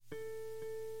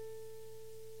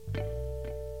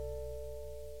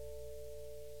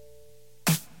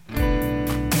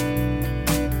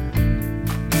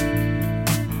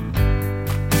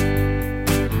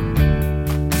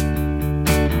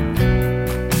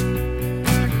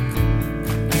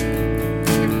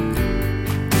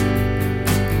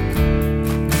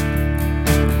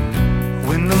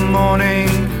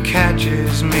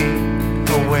keeps me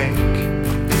awake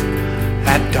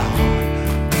at dawn,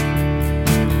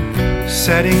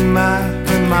 setting my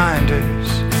reminders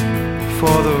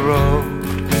for the road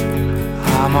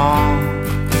I'm on.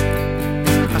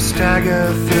 I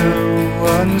stagger through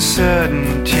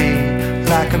uncertainty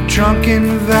like a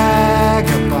drunken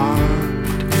vagabond,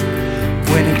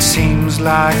 when it seems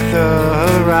like the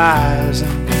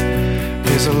horizon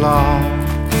is a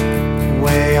long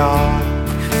way off.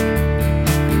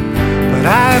 But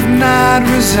I've not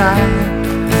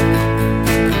resigned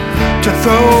to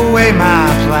throw away my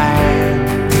plan.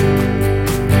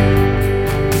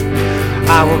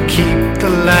 I will keep the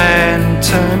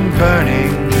lantern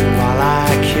burning while I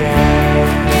can.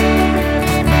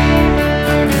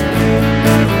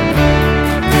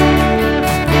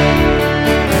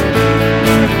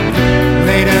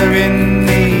 Later in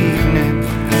the evening,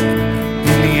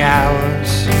 when the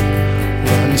hours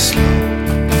run slow,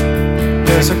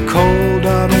 there's a cold,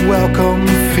 unwelcome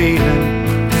feeling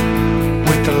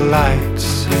with the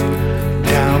lights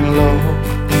down low.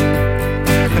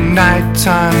 The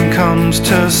nighttime comes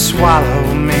to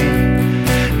swallow me,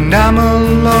 and I'm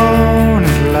alone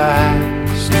at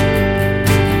last,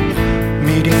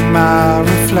 meeting my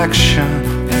reflection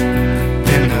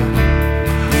in the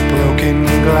broken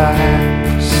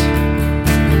glass.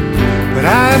 But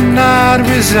I'm not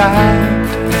resigned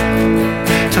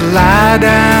to lie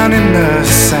down in the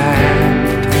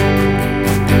sand.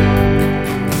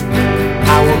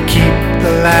 I will keep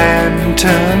the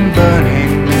lantern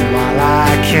burning while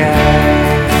I can.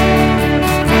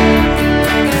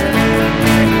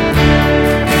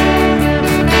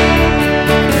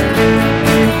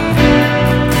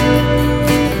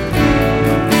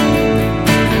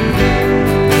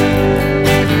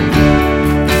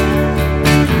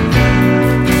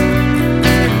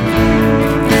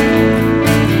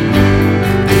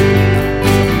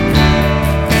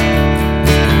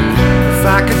 If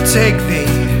I could take the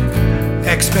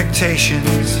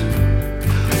expectations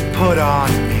put on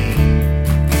me,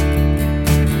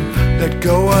 let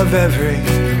go of every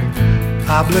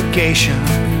obligation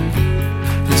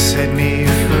and set me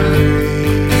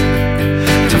free,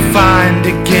 to find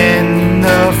again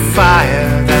the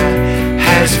fire that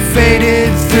has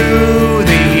faded through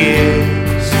the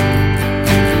years,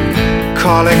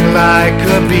 calling like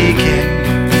a beacon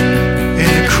in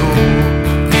the cool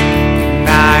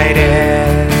night air.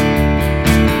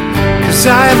 'Cause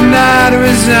I have not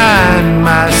resigned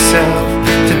myself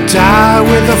to die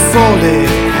with a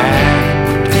folded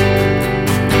hand.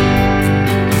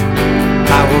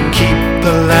 I will keep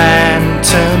the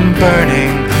lantern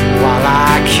burning while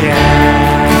I can.